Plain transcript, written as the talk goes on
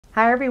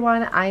Hi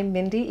everyone, I'm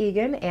Mindy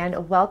Eggen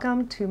and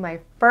welcome to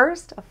my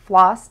first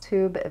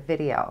Flosstube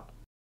video.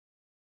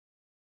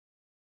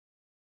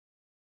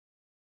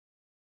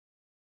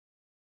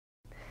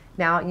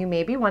 Now you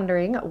may be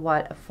wondering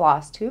what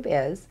Flosstube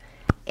is,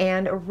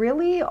 and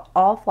really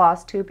all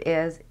Flosstube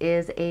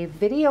is a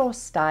video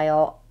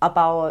style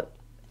about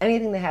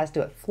anything that has to do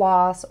with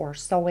floss or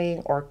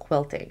sewing or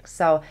quilting.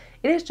 So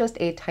it is just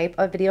a type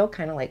of video,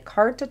 kind of like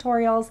card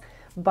tutorials,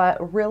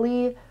 but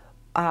really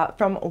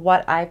from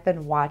what I've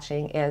been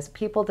watching is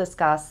people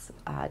discuss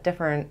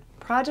different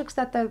projects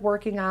that they're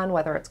working on,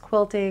 whether it's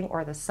quilting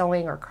or the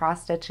sewing or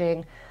cross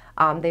stitching.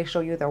 They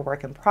show you their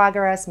work in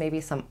progress, maybe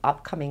some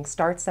upcoming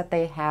starts that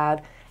they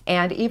had,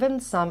 and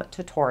even some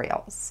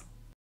tutorials.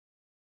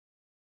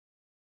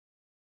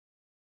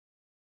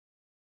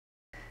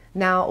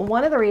 Now,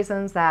 one of the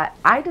reasons that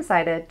I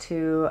decided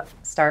to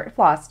start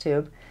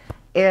Flosstube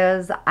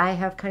is I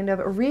have kind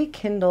of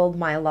rekindled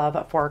my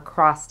love for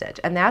cross stitch,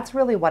 and that's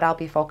really what I'll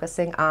be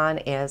focusing on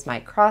is my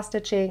cross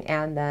stitching,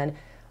 and then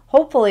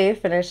hopefully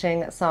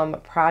finishing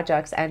some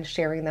projects and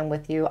sharing them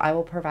with you. I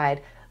will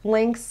provide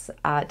links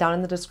down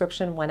in the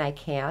description when I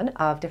can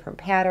of different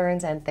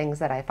patterns and things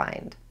that I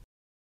find.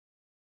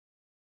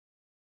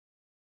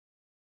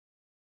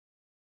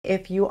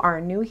 If you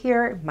are new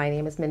here, my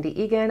name is Mindy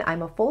Eggen.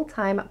 I'm a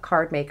full-time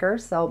card maker,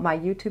 so my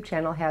YouTube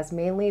channel has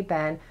mainly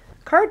been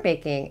card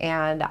making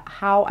and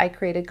how I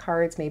created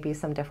cards, maybe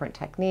some different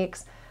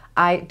techniques.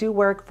 I do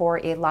work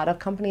for a lot of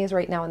companies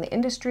right now in the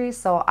industry,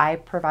 so I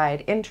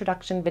provide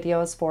introduction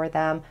videos for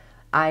them.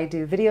 I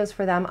do videos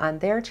for them on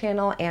their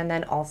channel and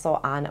then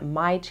also on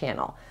my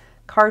channel.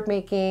 Card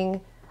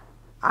making,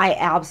 I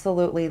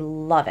absolutely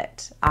love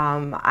it.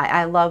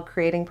 I love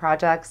creating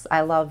projects.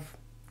 I love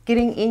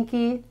getting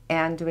inky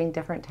and doing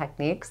different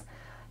techniques.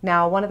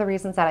 Now, one of the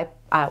reasons that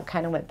I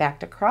kind of went back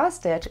to cross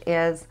stitch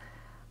is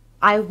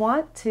I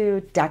want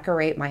to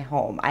decorate my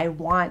home. I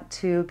want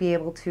to be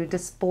able to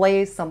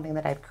display something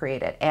that I've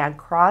created. And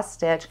cross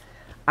stitch,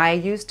 I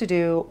used to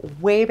do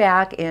way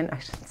back in, I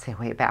shouldn't say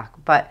way back,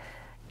 but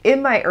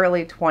in my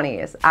early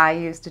 20s, I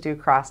used to do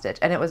cross stitch,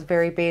 and it was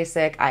very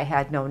basic. I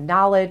had no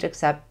knowledge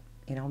except,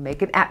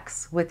 make an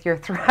X with your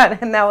thread,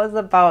 and that was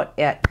about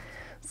it.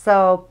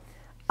 So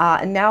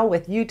now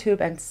with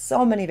YouTube and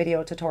so many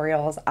video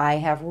tutorials, I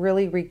have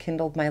really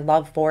rekindled my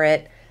love for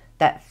it,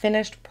 that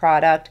finished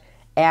product,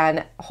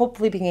 and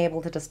hopefully being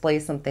able to display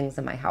some things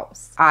in my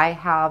house. I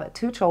have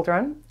two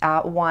children.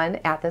 One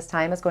at this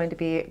time is going to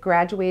be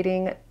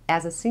graduating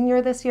as a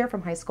senior this year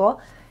from high school,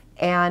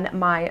 and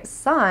my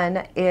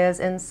son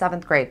is in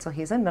 7th grade, so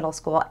he's in middle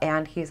school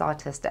and he's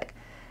autistic.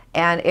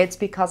 And it's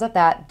because of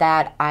that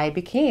that I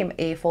became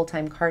a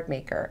full-time card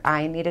maker.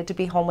 I needed to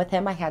be home with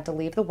him. I had to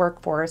leave the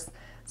workforce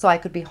so I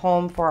could be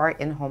home for our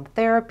in-home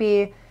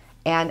therapy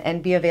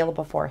and be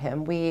available for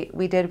him.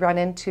 We did run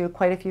into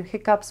quite a few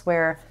hiccups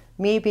where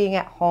me being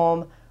at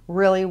home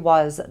really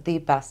was the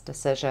best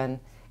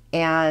decision.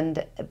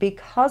 And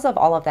because of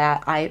all of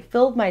that, I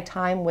filled my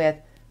time with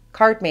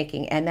card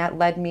making, and that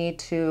led me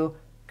to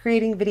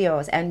creating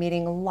videos and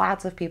meeting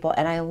lots of people.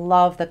 And I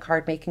love the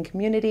card making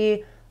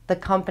community, the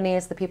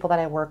companies, the people that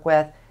I work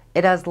with.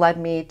 It has led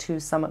me to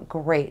some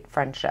great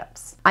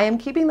friendships. I am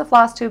keeping the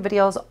Flosstube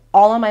videos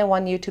all on my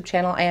one YouTube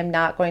channel. I am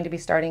not going to be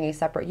starting a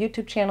separate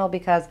YouTube channel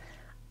because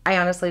I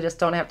honestly just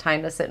don't have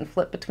time to sit and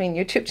flip between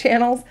YouTube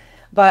channels.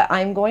 But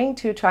I'm going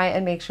to try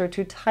and make sure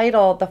to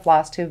title the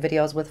Flosstube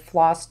videos with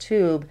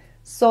Flosstube.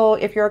 So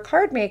if you're a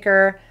card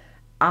maker,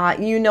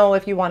 you know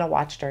if you want to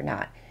watch it or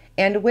not.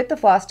 And with the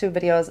Flosstube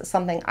videos,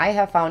 something I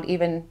have found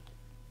even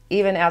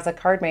as a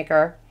card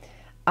maker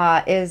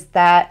is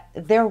that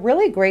they're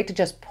really great to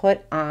just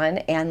put on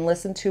and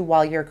listen to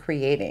while you're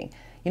creating.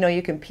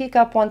 You can peek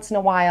up once in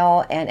a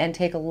while and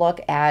take a look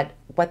at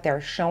what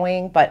they're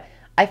showing, but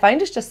I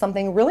find it's just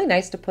something really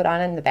nice to put on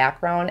in the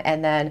background.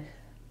 And then,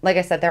 like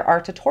I said, there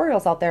are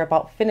tutorials out there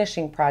about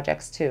finishing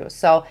projects too.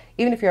 So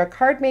even if you're a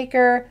card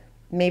maker,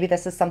 maybe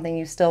this is something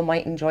you still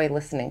might enjoy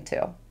listening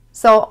to.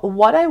 So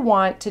what I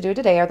want to do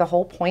today, or the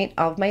whole point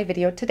of my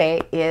video today,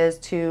 is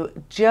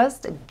to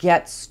just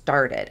get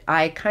started.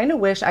 I kind of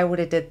wish I would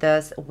have did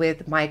this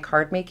with my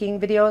card making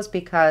videos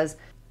because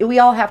we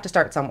all have to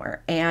start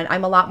somewhere. And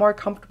I'm a lot more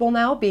comfortable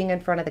now being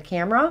in front of the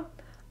camera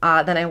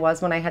than I was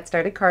when I had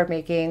started card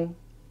making,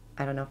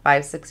 I don't know,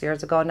 5-6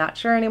 years ago, not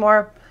sure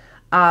anymore.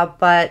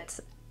 But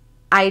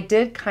I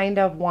did kind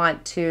of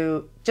want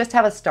to just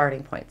have a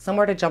starting point,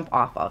 somewhere to jump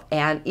off of.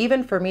 And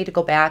even for me to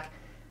go back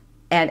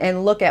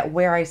and look at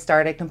where I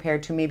started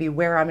compared to maybe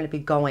where I'm going to be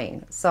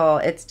going. So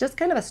it's just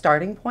kind of a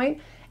starting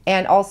point.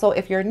 And also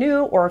if you're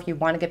new or if you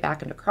want to get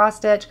back into cross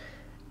stitch,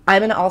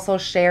 I'm going to also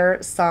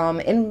share some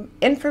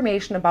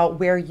information about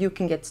where you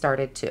can get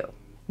started too.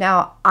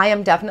 Now, I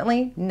am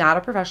definitely not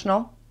a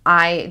professional.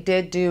 I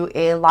did do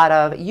a lot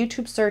of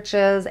YouTube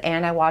searches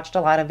and I watched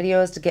a lot of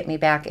videos to get me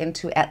back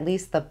into at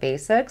least the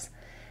basics.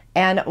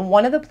 And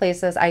one of the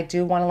places I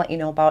do want to let you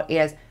know about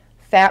is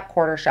Fat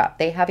Quarter Shop.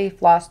 They have a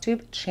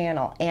Flosstube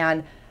channel,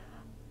 and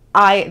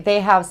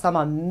They have some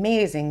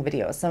amazing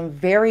videos, some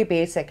very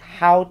basic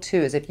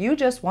how-tos. If you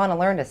just want to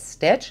learn to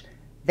stitch,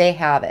 they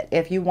have it.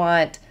 If you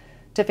want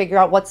to figure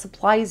out what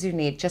supplies you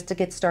need just to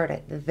get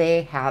started,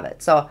 they have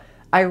it. So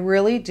I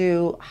really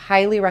do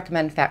highly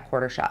recommend Fat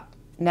Quarter Shop.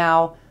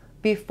 Now,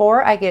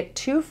 before I get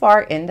too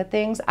far into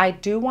things, I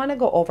do want to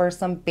go over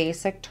some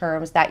basic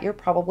terms that you're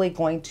probably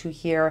going to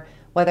hear,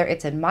 whether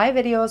it's in my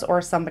videos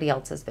or somebody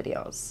else's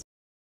videos.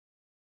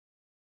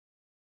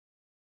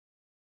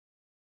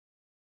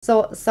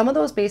 So some of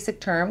those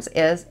basic terms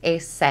is a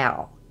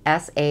SAL,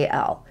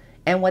 S-A-L.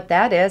 And what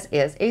that is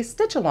a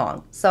stitch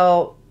along.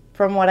 So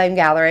from what I'm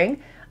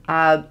gathering,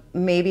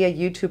 maybe a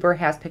YouTuber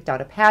has picked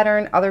out a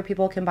pattern, other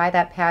people can buy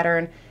that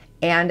pattern,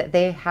 and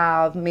they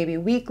have maybe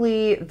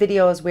weekly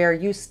videos where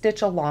you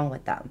stitch along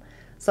with them.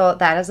 So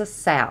that is a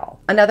SAL.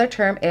 Another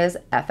term is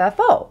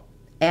FFO.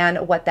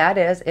 And what that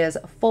is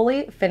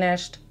fully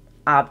finished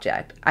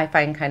object. I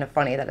find kind of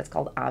funny that it's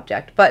called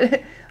object,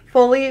 but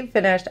fully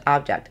finished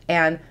object.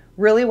 And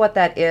really what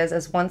that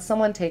is once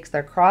someone takes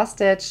their cross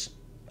stitch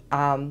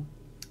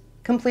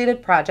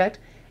completed project,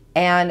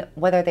 and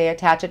whether they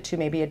attach it to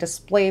maybe a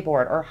display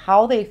board or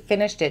how they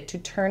finished it to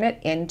turn it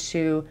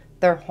into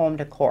their home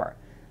decor.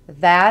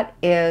 That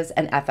is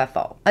an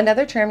FFO.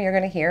 Another term you're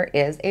going to hear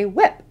is a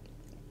WIP,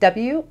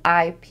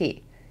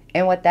 W-I-P.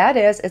 And what that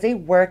is a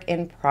work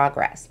in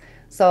progress.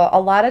 So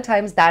a lot of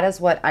times that is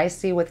what I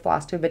see with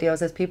Flosstube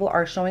videos, is people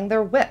are showing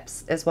their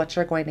WIPs is what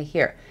you're going to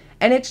hear.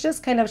 And it's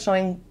just kind of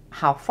showing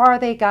how far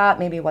they got,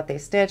 maybe what they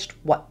stitched,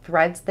 what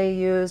threads they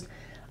used.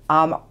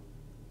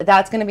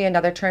 That's going to be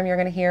another term you're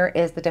going to hear,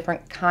 is the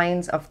different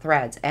kinds of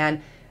threads.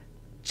 And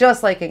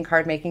just like in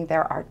card making,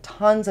 there are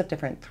tons of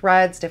different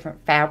threads,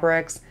 different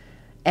fabrics,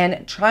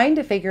 and trying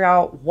to figure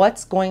out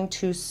what's going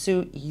to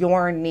suit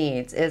your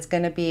needs is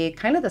going to be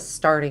kind of the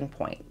starting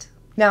point.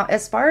 Now,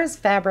 as far as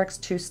fabrics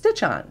to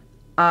stitch on,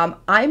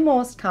 I'm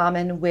most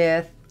common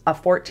with a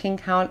 14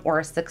 count or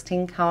a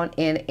 16 count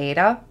in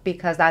Aida,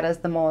 because that is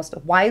the most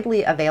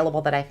widely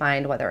available that I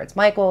find, whether it's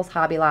Michael's,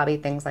 Hobby Lobby,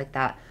 things like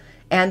that.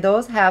 And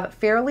those have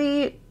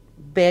fairly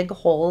big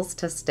holes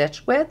to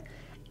stitch with.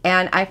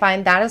 And I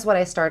find that is what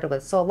I started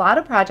with. So a lot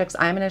of projects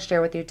I'm going to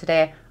share with you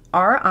today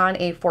are on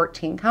a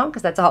 14 count,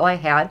 because that's all I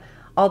had.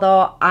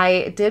 Although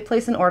I did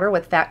place an order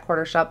with Fat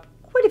Quarter Shop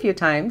quite a few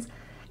times,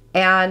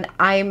 and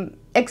I'm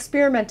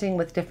experimenting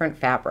with different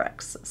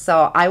fabrics.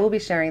 So I will be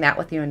sharing that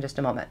with you in just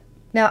a moment.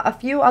 Now, a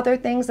few other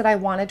things that I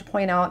wanted to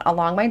point out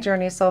along my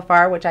journey so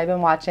far, which I've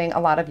been watching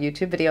a lot of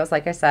YouTube videos,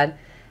 like I said,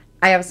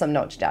 I have some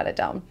notes jotted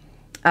down.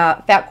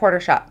 Fat Quarter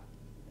Shop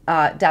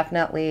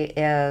definitely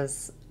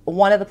is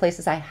one of the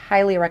places I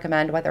highly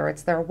recommend, whether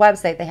it's their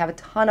website. They have a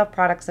ton of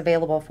products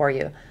available for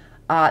you.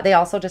 They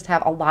also just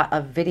have a lot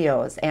of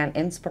videos and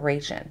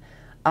inspiration.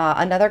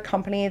 Another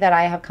company that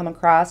I have come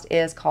across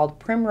is called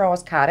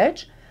Primrose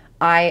Cottage.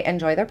 I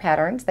enjoy their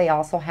patterns. They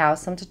also have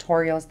some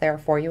tutorials there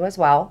for you as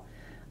well.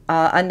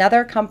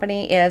 Another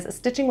company is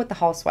Stitching with the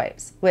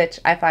Housewives,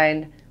 which I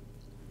find,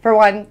 for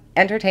one,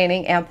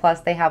 entertaining, and plus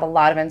they have a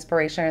lot of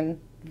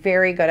inspiration,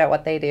 very good at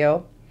what they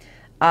do.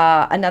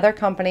 Another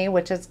company,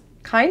 which is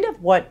kind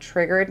of what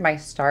triggered my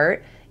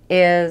start,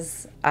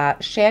 is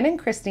Shannon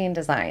Christine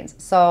Designs.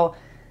 So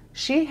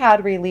she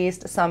had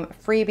released some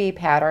freebie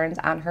patterns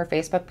on her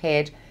Facebook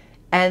page,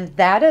 and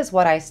that is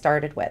what I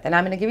started with. And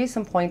I'm going to give you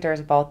some pointers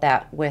about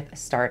that with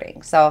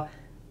starting. So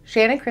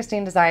Shannon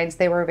Christine Designs,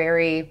 they were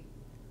very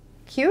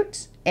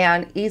cute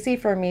and easy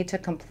for me to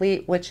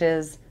complete, which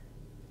is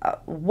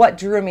what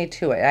drew me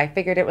to it. I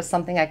figured it was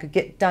something I could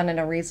get done in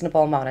a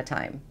reasonable amount of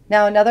time.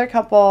 Now, another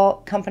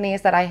couple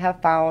companies that I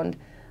have found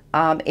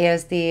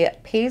is the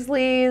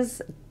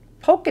Paisley's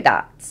Polka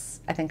Dots.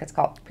 I think it's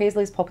called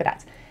Paisley's Polka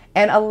Dots.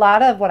 And a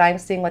lot of what I'm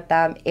seeing with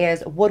them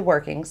is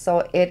woodworking. So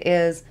it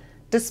is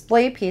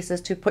display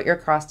pieces to put your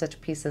cross stitch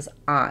pieces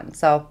on.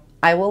 So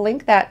I will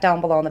link that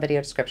down below in the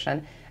video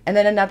description. And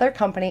then another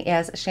company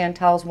is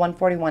Chantel's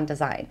 141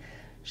 Design.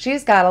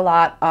 She's got a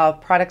lot of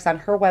products on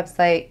her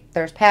website.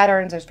 There's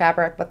patterns, there's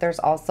fabric, but there's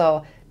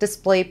also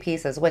display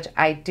pieces, which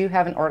I do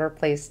have an order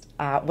placed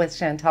with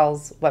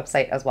Chantel's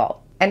website as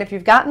well. And if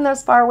you've gotten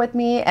this far with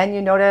me and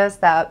you notice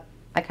that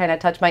I kind of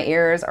touch my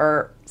ears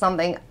or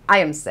something, I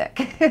am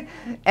sick.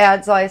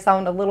 And so I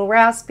sound a little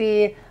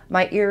raspy.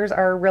 My ears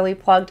are really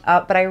plugged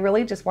up, but I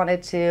really just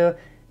wanted to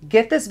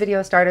get this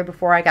video started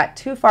before I got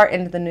too far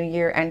into the new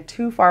year and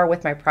too far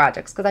with my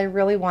projects, because I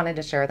really wanted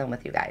to share them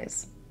with you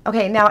guys.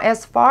 Okay, now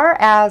as far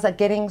as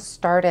getting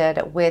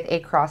started with a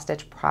cross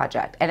stitch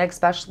project, and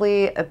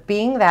especially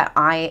being that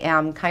I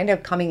am kind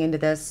of coming into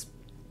this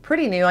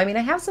pretty new, I mean,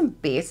 I have some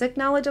basic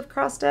knowledge of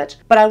cross stitch,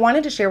 but I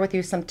wanted to share with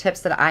you some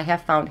tips that I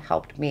have found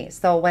helped me.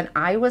 So when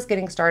I was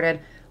getting started,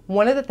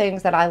 one of the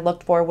things that I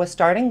looked for was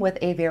starting with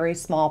a very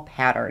small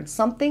pattern,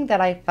 something that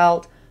I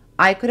felt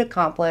I could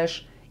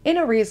accomplish in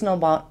a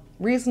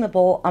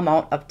reasonable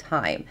amount of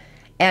time.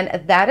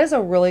 And that is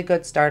a really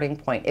good starting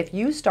point. If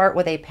you start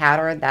with a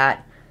pattern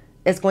that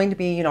is going to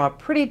be, a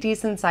pretty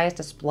decent sized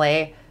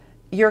display,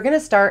 you're going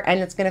to start and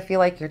it's going to feel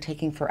like you're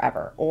taking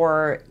forever,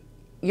 or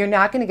you're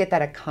not going to get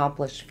that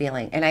accomplished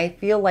feeling. And I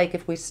feel like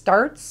if we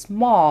start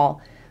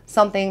small,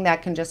 something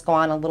that can just go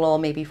on a little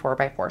maybe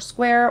 4x4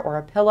 square or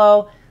a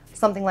pillow,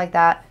 something like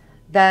that,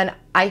 then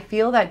I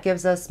feel that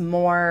gives us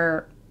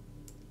more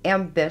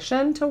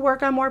ambition to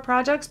work on more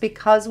projects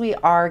because we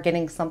are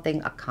getting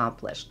something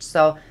accomplished.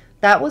 So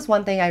that was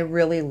one thing I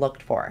really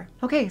looked for.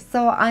 Okay,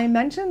 so I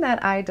mentioned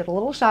that I did a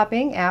little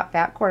shopping at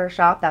Fat Quarter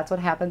Shop. That's what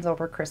happens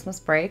over Christmas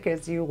break,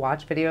 is you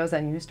watch videos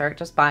and you start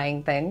just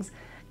buying things.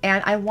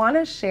 And I want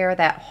to share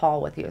that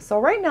haul with you. So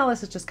right now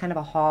this is just kind of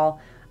a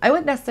haul. I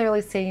wouldn't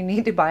necessarily say you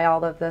need to buy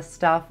all of this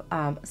stuff.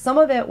 Some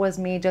of it was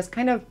me just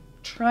kind of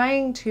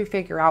trying to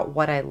figure out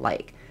what I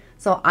like.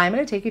 So I'm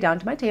going to take you down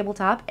to my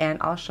tabletop and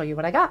I'll show you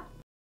what I got.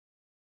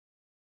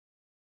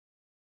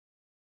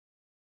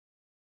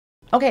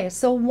 Okay,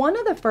 so one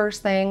of the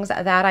first things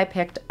that I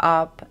picked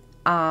up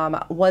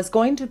was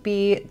going to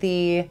be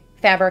the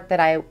fabric that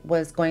I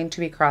was going to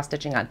be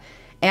cross-stitching on.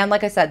 And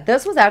like I said,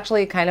 this was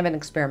actually kind of an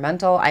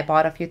experimental. I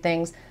bought a few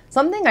things.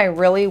 Something I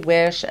really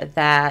wish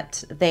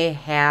that they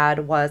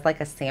had was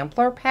like a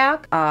sampler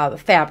pack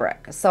of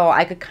fabric, so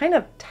I could kind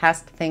of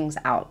test things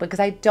out, because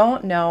I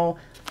don't know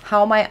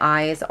how my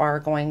eyes are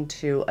going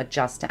to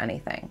adjust to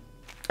anything.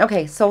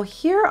 Okay, so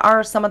here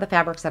are some of the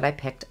fabrics that I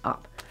picked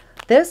up.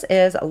 This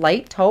is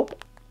light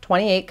taupe,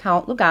 28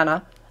 count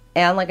Lugana.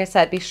 And like I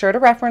said, be sure to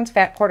reference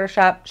Fat Quarter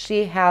Shop.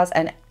 She has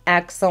an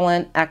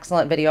excellent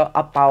video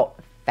about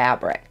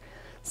fabric.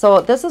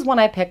 So this is one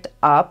I picked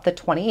up, the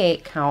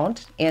 28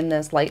 count in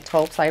this light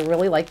taupe. So I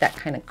really like that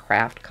kind of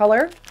craft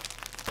color.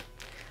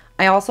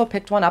 I also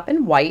picked one up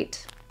in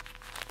white.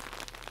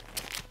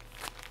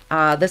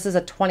 This is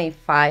a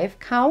 25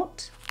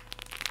 count.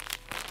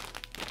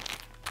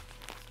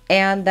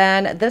 And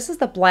then this is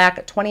the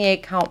black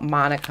 28 count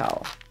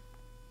Monaco.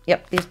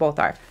 Yep, these both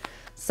are.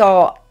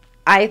 So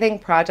I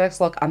think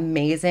projects look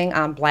amazing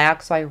on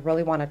black, so I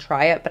really want to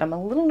try it, but I'm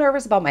a little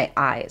nervous about my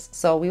eyes.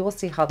 So we will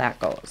see how that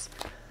goes.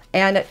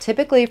 And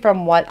typically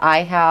from what I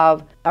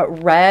have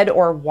read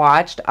or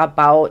watched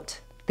about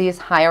these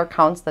higher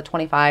counts, the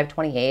 25,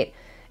 28,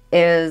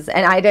 is,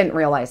 and I didn't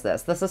realize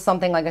this. This is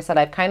something, like I said,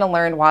 I've kind of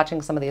learned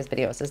watching some of these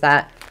videos, is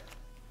that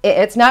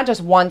it's not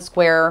just one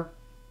square,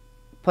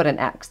 put an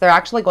X. They're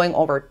actually going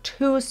over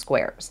 2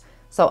 squares.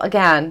 So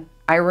again,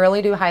 I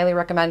really do highly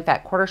recommend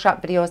Fat Quarter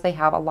Shop videos. They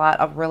have a lot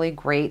of really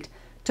great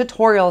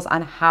tutorials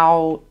on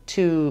how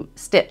to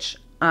stitch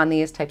on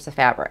these types of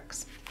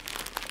fabrics.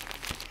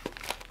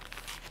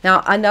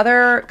 Now,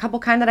 another couple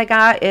kind that I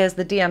got is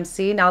the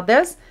DMC. Now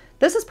this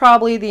is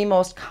probably the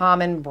most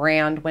common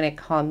brand when it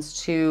comes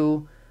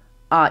to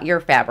your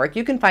fabric.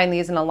 You can find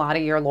these in a lot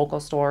of your local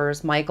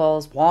stores.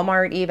 Michael's,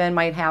 Walmart even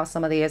might have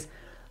some of these.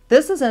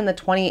 This is in the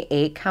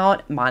 28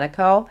 count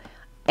Monaco,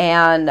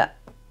 and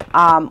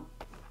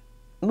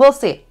we'll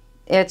see.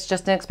 It's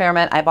just an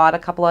experiment. I bought a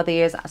couple of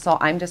these, so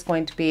I'm just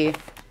going to be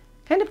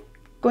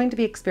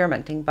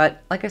experimenting.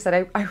 But like I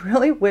said, I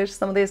really wish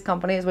some of these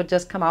companies would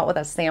just come out with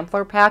a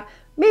sampler pack.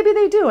 Maybe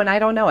they do, and I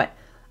don't know it.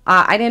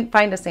 I didn't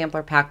find a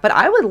sampler pack, but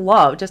I would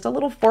love just a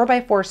little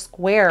 4x4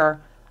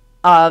 square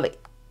of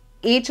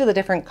each of the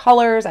different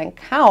colors and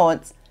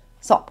counts,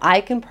 so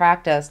I can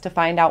practice to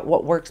find out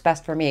what works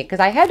best for me, because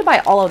I had to buy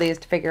all of these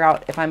to figure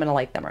out if I'm going to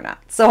like them or not.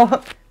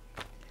 So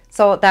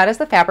that is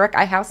the fabric.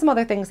 I have some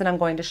other things that I'm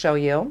going to show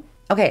you.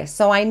 Okay,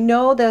 so I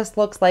know this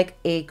looks like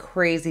a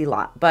crazy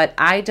lot, but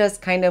I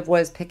just kind of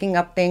was picking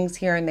up things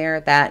here and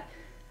there that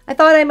I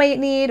thought I might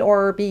need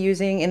or be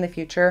using in the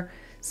future.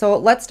 So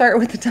let's start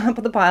with the top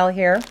of the pile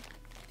here.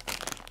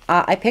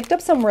 I picked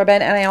up some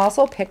ribbon, and I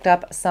also picked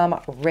up some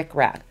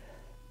rickrack.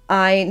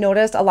 I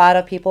noticed a lot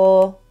of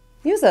people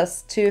use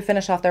this to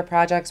finish off their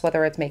projects,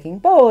 whether it's making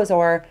bows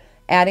or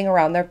adding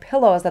around their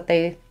pillows that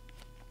they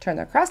turn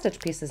their cross stitch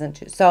pieces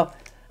into. So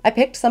I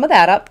picked some of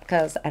that up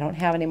because I don't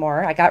have any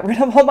more. I got rid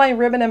of all my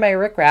ribbon and my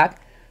rickrack,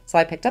 so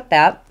I picked up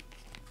that.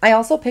 I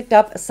also picked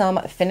up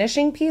some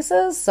finishing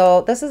pieces.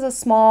 So this is a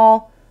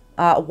small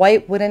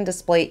white wooden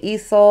display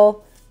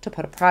easel to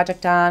put a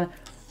project on.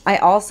 I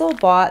also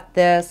bought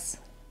this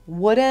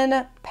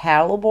wooden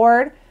paddle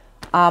board.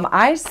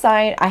 I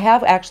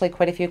have actually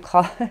quite a few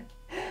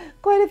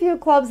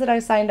clubs that I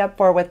signed up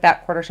for with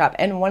Fat Quarter Shop,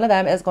 and one of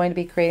them is going to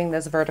be creating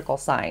this vertical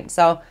sign.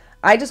 So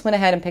I just went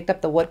ahead and picked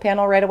up the wood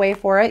panel right away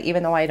for it,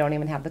 even though I don't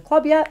even have the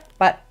club yet,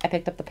 but I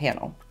picked up the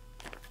panel.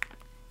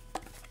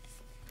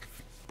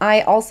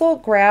 I also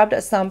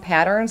grabbed some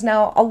patterns.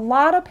 Now, a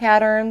lot of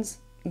patterns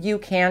you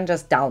can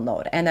just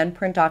download and then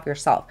print off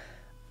yourself.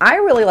 I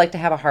really like to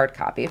have a hard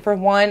copy. For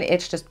one,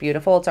 it's just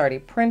beautiful. It's already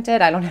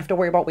printed. I don't have to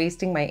worry about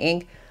wasting my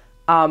ink.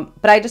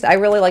 But I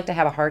really like to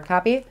have a hard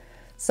copy.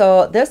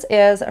 So this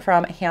is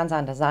from Hands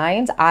On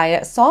Designs.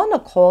 I saw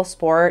Nicole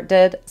Sport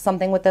did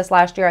something with this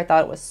last year. I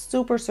thought it was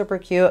super, super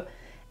cute.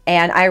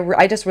 And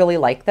I just really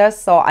like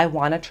this. So I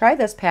want to try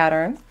this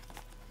pattern.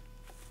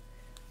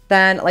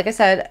 Then, like I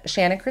said,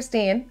 Shannon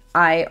Christine,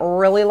 I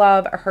really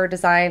love her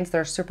designs.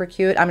 They're super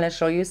cute. I'm going to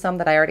show you some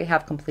that I already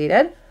have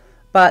completed.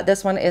 But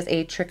this one is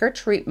a trick or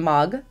treat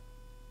mug.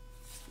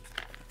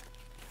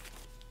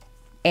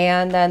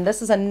 And then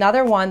this is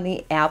another one,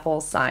 the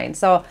apple sign.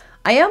 So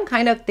I am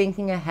kind of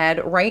thinking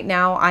ahead. Right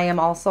now, I am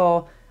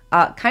also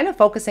kind of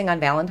focusing on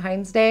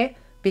Valentine's Day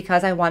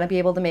because I want to be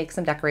able to make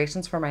some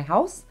decorations for my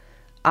house.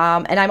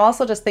 And I'm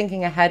also just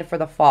thinking ahead for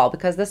the fall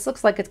because this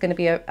looks like it's going to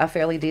be a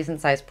fairly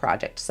decent sized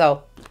project.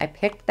 So I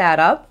picked that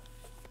up.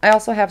 I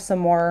also have some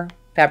more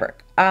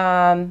fabric.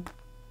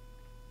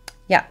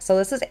 Yeah, so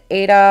this is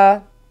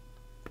Ada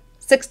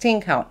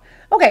 16 count.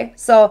 Okay,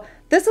 so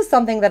this is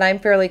something that I'm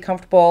fairly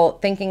comfortable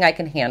thinking I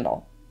can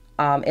handle,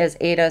 is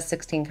Ada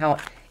 16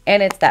 count,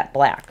 and it's that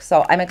black.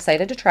 So I'm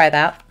excited to try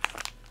that.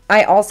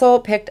 I also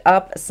picked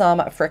up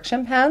some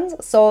friction pens.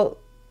 So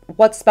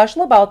what's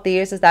special about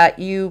these is that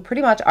you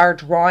pretty much are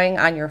drawing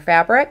on your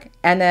fabric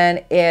and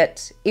then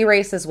it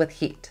erases with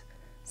heat.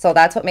 So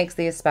that's what makes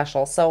these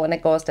special. So when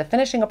it goes to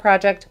finishing a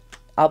project,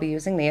 I'll be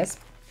using these.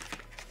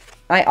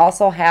 I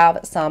also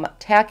have some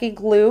tacky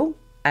glue.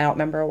 I don't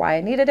remember why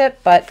I needed it,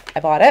 but I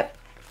bought it.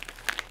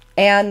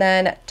 And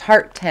then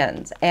tart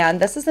tins. And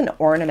this is an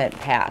ornament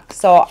pack.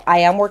 So I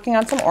am working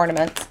on some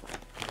ornaments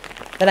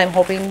that I'm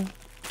hoping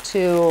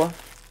to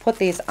put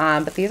these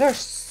on, but these are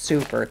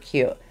super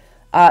cute.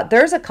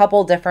 There's a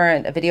couple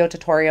different video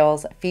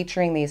tutorials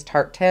featuring these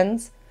tart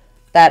tins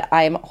that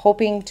I'm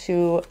hoping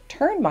to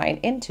turn mine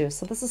into.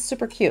 So this is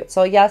super cute.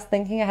 So yes,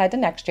 thinking ahead to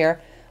next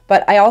year,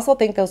 but I also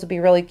think those would be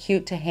really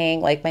cute to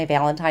hang like my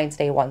Valentine's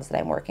Day ones that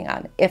I'm working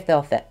on, if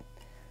they'll fit.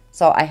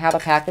 So I have a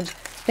package.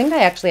 I think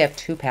I actually have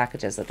 2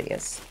 packages of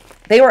these.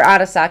 They were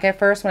out of stock at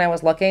first when I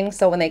was looking,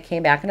 so when they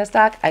came back into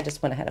stock, I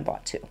just went ahead and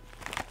bought 2.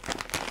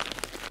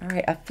 All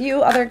right, a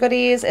few other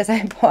goodies is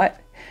I bought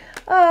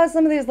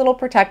some of these little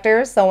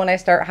protectors. So when I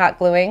start hot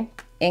gluing,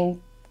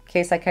 in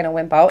case I kind of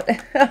wimp out,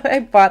 I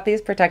bought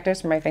these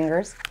protectors for my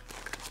fingers.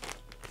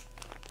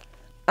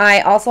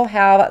 I also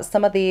have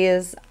some of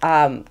these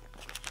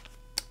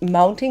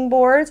mounting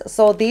boards.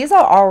 So these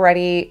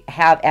already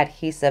have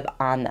adhesive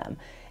on them.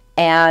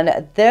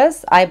 And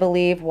this, I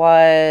believe,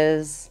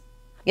 was,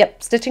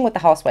 yep, Stitching with the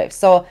Housewife.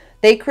 So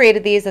they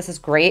created these. This is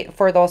great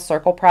for those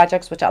circle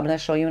projects, which I'm going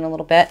to show you in a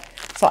little bit.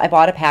 So I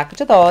bought a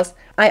package of those.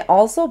 I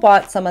also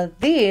bought some of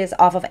these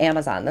off of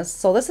Amazon.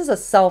 So this is a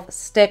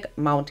self-stick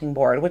mounting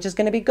board, which is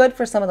going to be good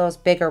for some of those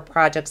bigger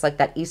projects like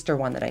that Easter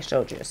one that I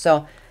showed you.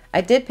 So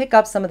I did pick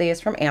up some of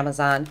these from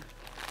Amazon.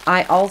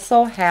 I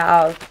also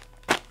have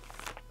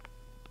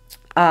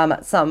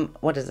some,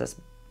 what is this,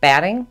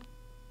 batting?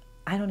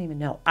 I don't even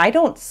know. I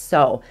don't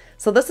sew.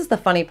 So this is the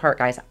funny part,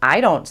 guys.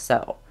 I don't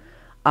sew.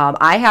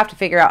 I have to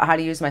figure out how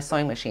to use my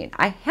sewing machine.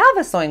 I have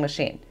a sewing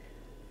machine.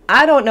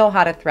 I don't know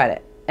how to thread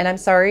it. And I'm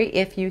sorry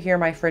if you hear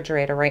my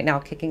refrigerator right now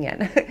kicking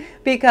in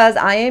because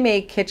I am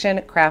a kitchen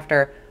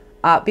crafter.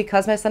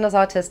 Because my son is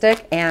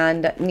autistic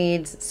and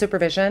needs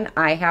supervision,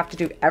 I have to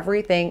do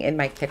everything in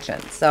my kitchen.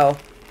 So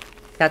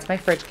that's my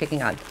fridge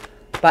kicking on.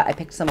 But I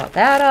picked some of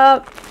that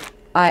up.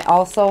 I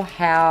also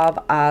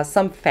have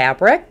some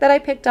fabric that I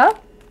picked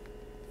up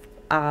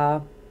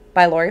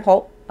by Lori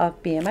Holt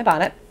of Bee in My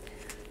Bonnet.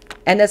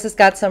 And this has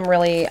got some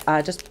really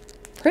just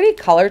pretty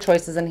color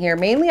choices in here.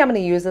 Mainly I'm going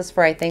to use this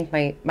for, I think,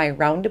 my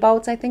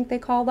roundabouts, I think they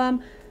call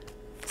them.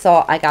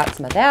 So I got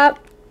some of that.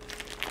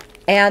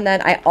 And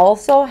then I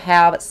also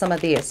have some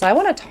of these. So I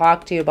want to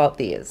talk to you about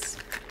these.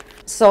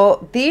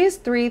 So these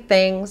 3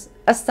 things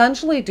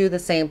essentially do the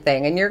same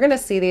thing. And you're going to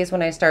see these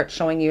when I start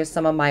showing you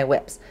some of my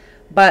whips.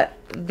 But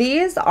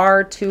these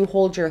are to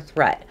hold your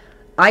thread.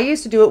 I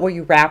used to do it where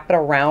you wrap it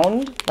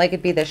around, like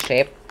it'd be this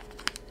shape.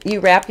 You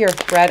wrap your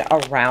thread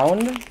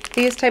around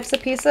these types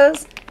of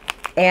pieces.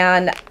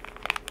 And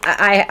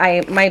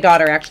my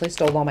daughter actually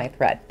stole all my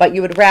thread, but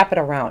you would wrap it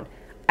around.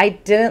 I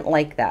didn't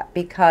like that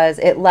because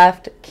it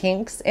left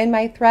kinks in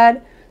my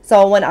thread.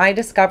 So when I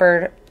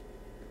discovered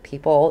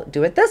people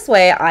do it this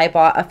way, I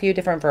bought a few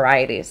different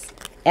varieties.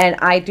 And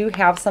I do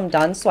have some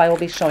done, so I will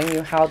be showing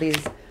you how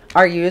these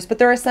are used, but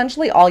they're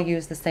essentially all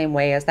used the same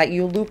way, is that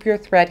you loop your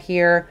thread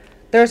here.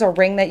 There's a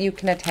ring that you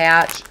can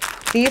attach.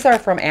 These are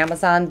from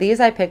Amazon. These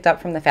I picked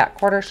up from the Fat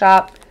Quarter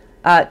Shop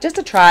just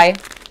to try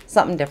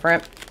something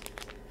different.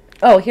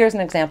 Oh, here's an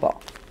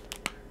example.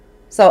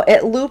 So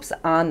it loops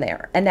on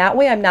there, and that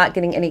way I'm not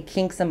getting any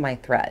kinks in my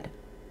thread.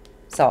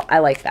 So I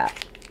like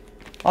that.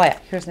 Oh yeah,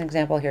 here's an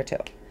example here too.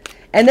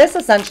 And this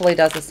essentially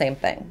does the same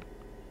thing.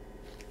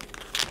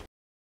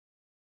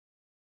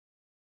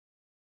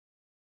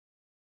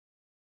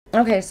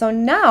 Okay, so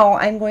now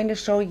I'm going to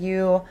show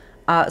you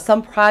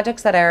some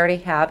projects that I already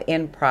have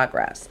in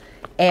progress.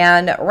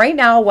 And right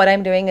now what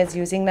I'm doing is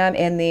using them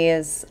in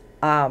these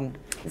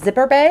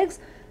zipper bags.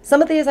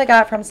 Some of these I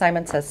got from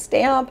Simon Says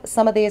Stamp.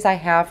 Some of these I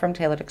have from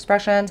Tailored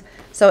Expressions.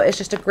 So it's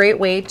just a great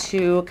way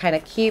to kind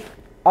of keep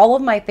all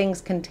of my things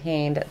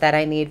contained that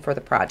I need for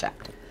the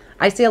project.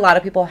 I see a lot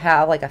of people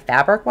have like a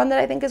fabric one that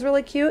I think is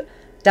really cute.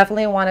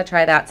 Definitely want to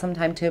try that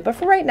sometime too. But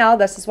for right now,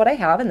 this is what I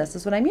have and this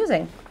is what I'm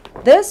using.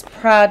 This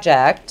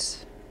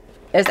project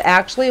is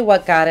actually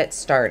what got it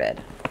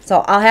started.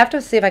 So I'll have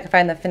to see if I can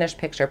find the finished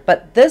picture,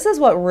 but this is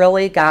what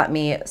really got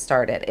me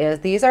started. Is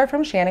these are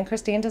from Shannon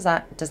Christine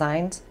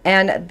Designs,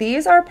 and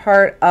these are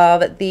part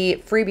of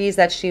the freebies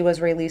that she was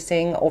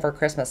releasing over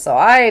Christmas. So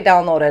I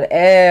downloaded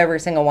every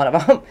single one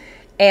of them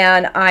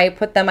and I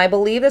put them, I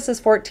believe this is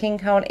 14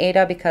 count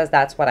Ada because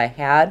that's what I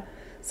had.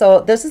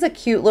 So this is a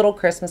cute little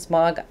Christmas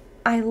mug.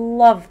 I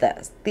love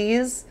this.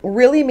 These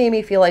really made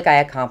me feel like I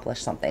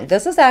accomplished something.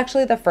 This is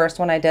actually the first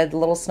one I did, the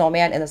little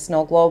snowman in the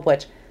snow globe,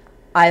 which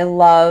I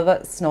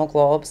love snow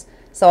globes.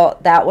 So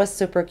that was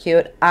super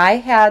cute. I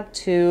had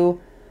to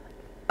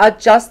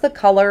adjust the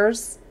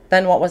colors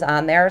than what was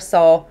on there.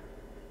 So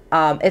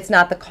it's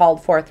not the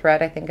called for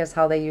thread, I think is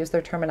how they use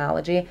their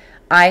terminology.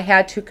 I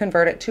had to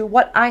convert it to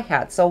what I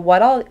had. So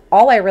what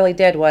all I really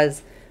did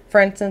was, for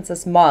instance,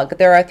 this mug,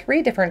 there are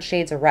 3 different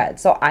shades of red.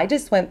 So I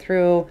just went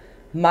through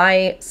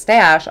my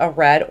stash of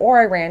red, or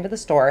I ran to the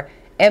store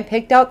and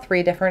picked out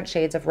 3 different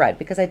shades of red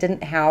because I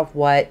didn't have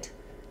what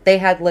they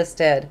had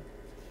listed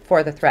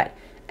for the thread.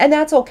 And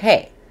that's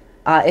okay.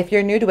 If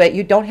you're new to it,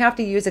 you don't have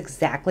to use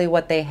exactly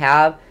what they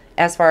have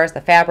as far as the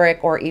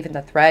fabric or even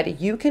the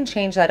thread. You can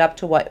change that up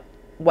to what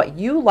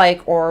you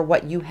like or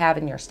what you have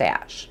in your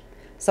stash.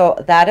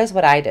 So that is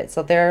what I did.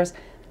 So there's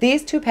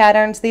these 2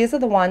 patterns. These are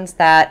the ones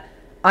that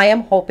I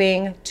am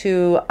hoping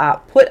to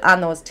put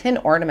on those tin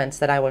ornaments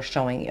that I was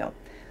showing you.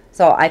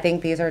 So I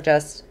think these are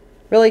just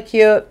really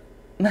cute.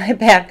 My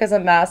back is a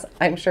mess.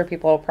 I'm sure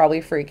people are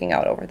probably freaking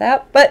out over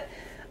that, but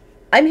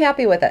I'm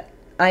happy with it.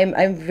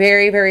 I'm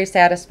very, very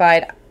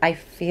satisfied. I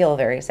feel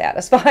very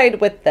satisfied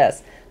with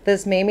this.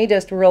 This made me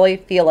just really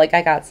feel like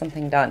I got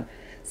something done.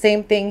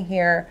 Same thing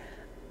here.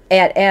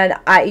 And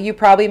you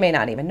probably may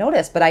not even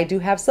notice, but I do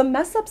have some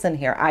mess ups in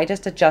here. I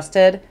just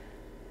adjusted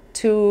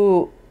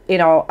to, you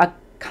know,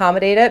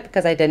 accommodate it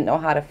because I didn't know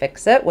how to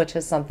fix it, which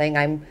is something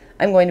I'm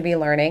going to be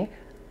learning.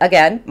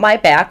 Again, my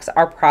backs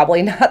are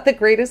probably not the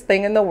greatest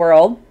thing in the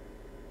world.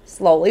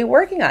 Slowly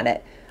working on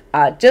it.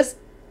 Just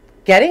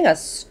getting a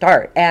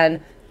start. And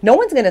no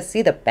one's going to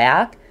see the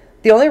back.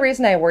 The only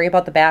reason I worry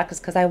about the back is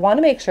because I want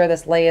to make sure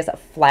this lays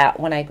flat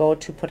when I go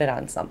to put it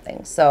on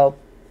something. So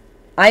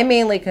I'm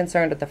mainly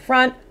concerned with the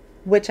front,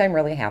 which I'm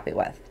really happy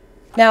with.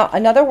 Now,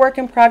 another work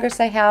in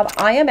progress I have,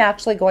 I am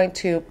actually going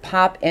to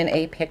pop in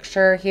a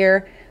picture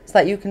here so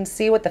that you can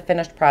see what the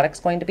finished product's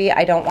going to be.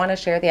 I don't want to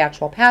share the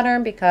actual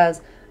pattern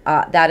because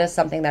that is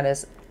something that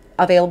is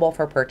available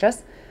for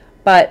purchase,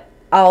 but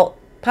I'll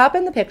pop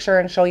in the picture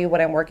and show you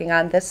what I'm working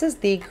on. This is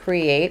the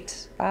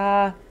Create,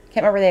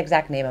 can't remember the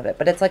exact name of it,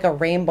 but it's like a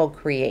rainbow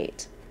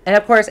Create. And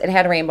of course it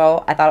had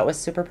rainbow. I thought it was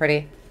super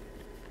pretty.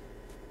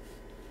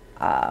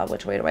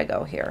 Which way do I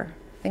go here?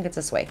 I think it's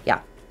this way.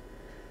 Yeah.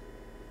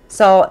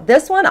 So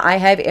this one I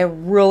have a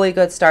really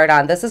good start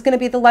on. This is going to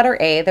be the letter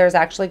A. There's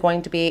actually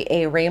going to be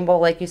a rainbow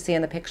like you see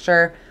in the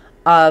picture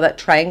of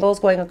triangles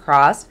going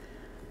across.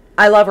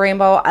 I love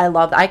rainbow.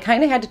 I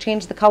kind of had to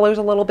change the colors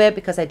a little bit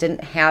because I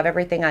didn't have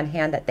everything on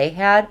hand that they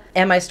had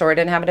and my store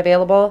didn't have it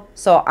available.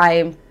 So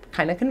I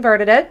kind of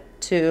converted it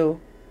to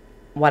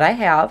what I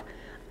have.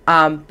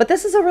 But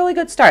this is a really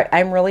good start.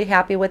 I'm really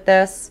happy with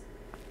this.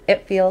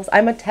 It feels,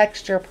 I'm a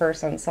texture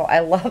person, so I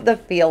love the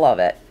feel of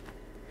it.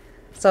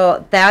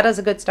 So that is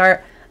a good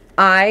start.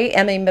 I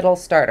am a middle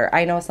starter.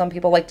 I know some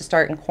people like to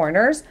start in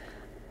corners.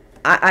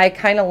 I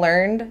kind of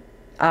learned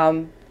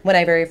when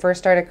I very first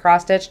started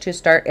cross stitch to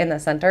start in the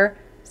center.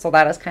 So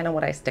that is kind of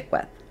what I stick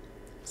with.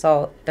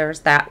 So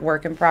there's that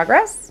work in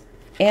progress.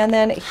 And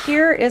then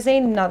here is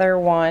another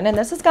one, and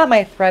this has got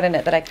my thread in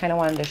it that I kind of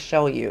wanted to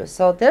show you.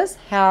 So this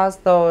has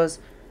those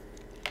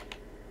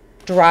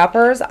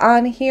droppers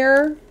on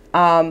here.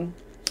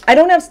 I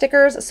don't have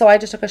stickers, so I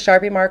just took a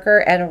Sharpie marker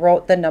and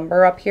wrote the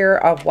number up here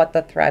of what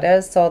the thread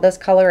is. So this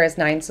color is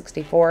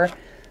 964.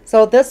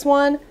 So this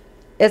one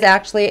is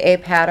actually a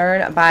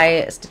pattern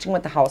by Stitching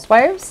with the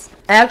Housewives.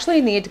 I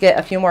actually need to get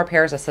a few more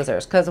pairs of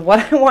scissors because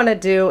what I want to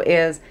do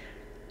is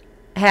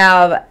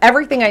have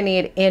everything I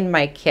need in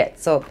my kit.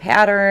 So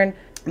pattern,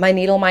 my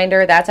needle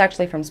minder, that's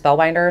actually from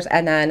Spellbinders,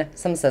 and then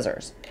some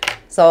scissors.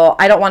 So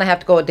I don't want to have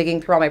to go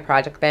digging through all my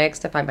project bags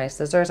to find my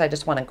scissors. I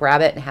just want to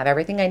grab it and have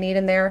everything I need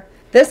in there.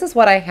 This is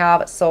what I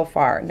have so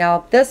far.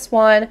 Now this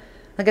one,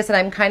 like I said,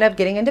 I'm kind of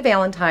getting into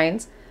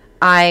Valentine's.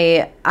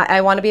 I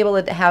want to be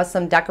able to have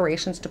some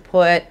decorations to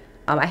put.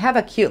 I have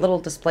a cute little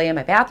display in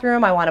my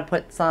bathroom. I want to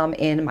put some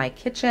in my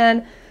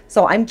kitchen.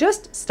 So I'm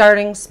just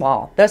starting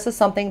small. This is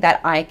something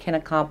that I can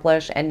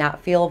accomplish and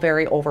not feel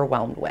very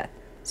overwhelmed with.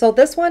 So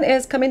this one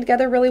is coming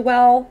together really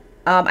well.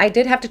 I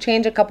did have to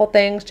change a couple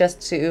things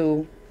just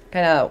to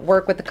kind of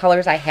work with the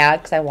colors I had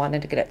because I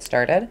wanted to get it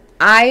started.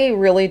 I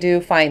really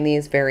do find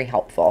these very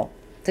helpful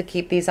to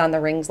keep these on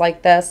the rings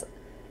like this.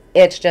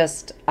 It's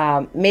just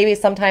maybe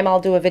sometime I'll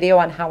do a video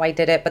on how I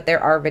did it, but there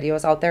are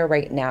videos out there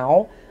right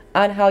now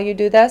on how you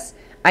do this.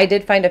 I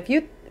did find a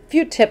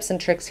few tips and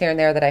tricks here and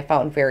there that I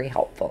found very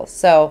helpful.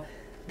 So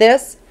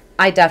this,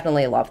 I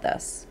definitely love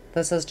this.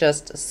 This is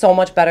just so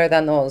much better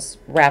than those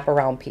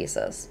wraparound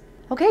pieces.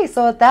 Okay,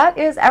 so that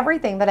is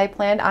everything that I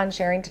planned on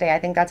sharing today. I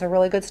think that's a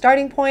really good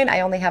starting point.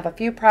 I only have a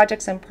few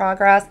projects in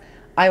progress.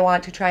 I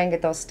want to try and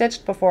get those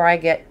stitched before I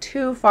get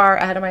too far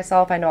ahead of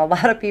myself. I know a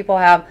lot of people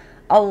have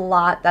a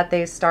lot that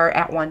they start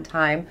at one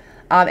time.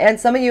 And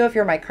some of you, if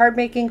you're my card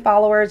making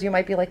followers, you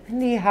might be like,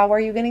 Mindy, how are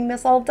you getting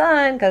this all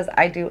done? Because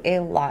I do a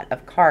lot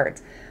of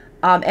cards.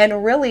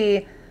 And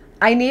really,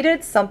 I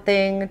needed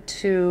something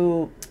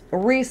to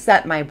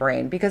reset my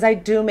brain because I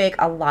do make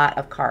a lot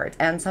of cards.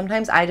 And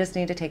sometimes I just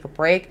need to take a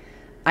break.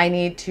 I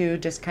need to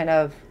just kind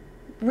of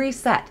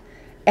reset.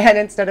 And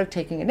instead of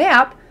taking a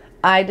nap,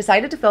 I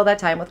decided to fill that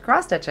time with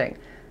cross stitching.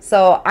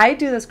 So I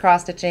do this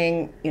cross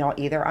stitching,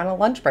 either on a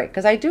lunch break,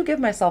 because I do give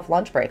myself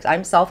lunch breaks.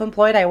 I'm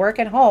self-employed, I work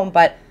at home,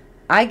 but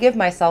I give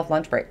myself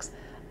lunch breaks.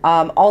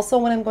 Also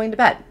when I'm going to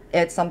bed,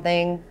 it's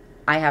something,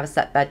 I have a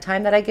set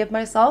bedtime that I give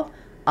myself.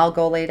 I'll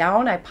go lay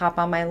down, I pop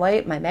on my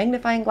light, my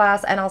magnifying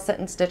glass, and I'll sit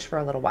and stitch for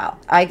a little while.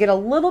 I get a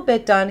little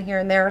bit done here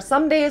and there,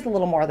 some days a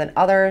little more than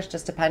others,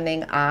 just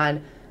depending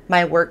on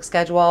my work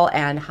schedule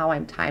and how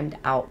I'm timed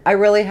out. I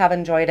really have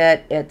enjoyed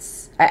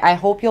it. I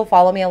hope you'll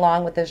follow me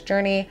along with this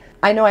journey.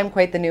 I know I'm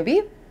quite the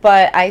newbie,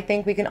 but I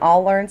think we can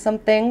all learn some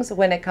things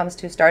when it comes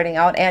to starting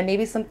out, and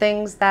maybe some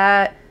things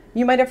that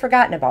you might have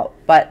forgotten about.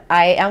 But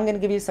I am going to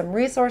give you some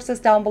resources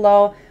down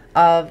below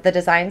of the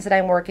designs that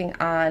I'm working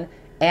on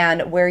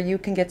and where you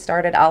can get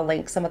started. I'll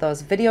link some of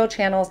those video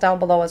channels down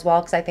below as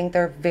well, because I think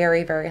they're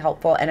very, very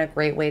helpful and a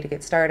great way to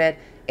get started.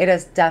 It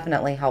has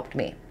definitely helped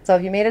me. So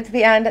if you made it to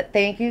the end,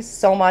 thank you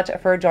so much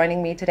for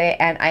joining me today,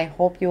 and I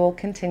hope you will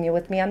continue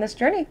with me on this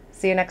journey.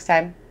 See you next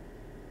time.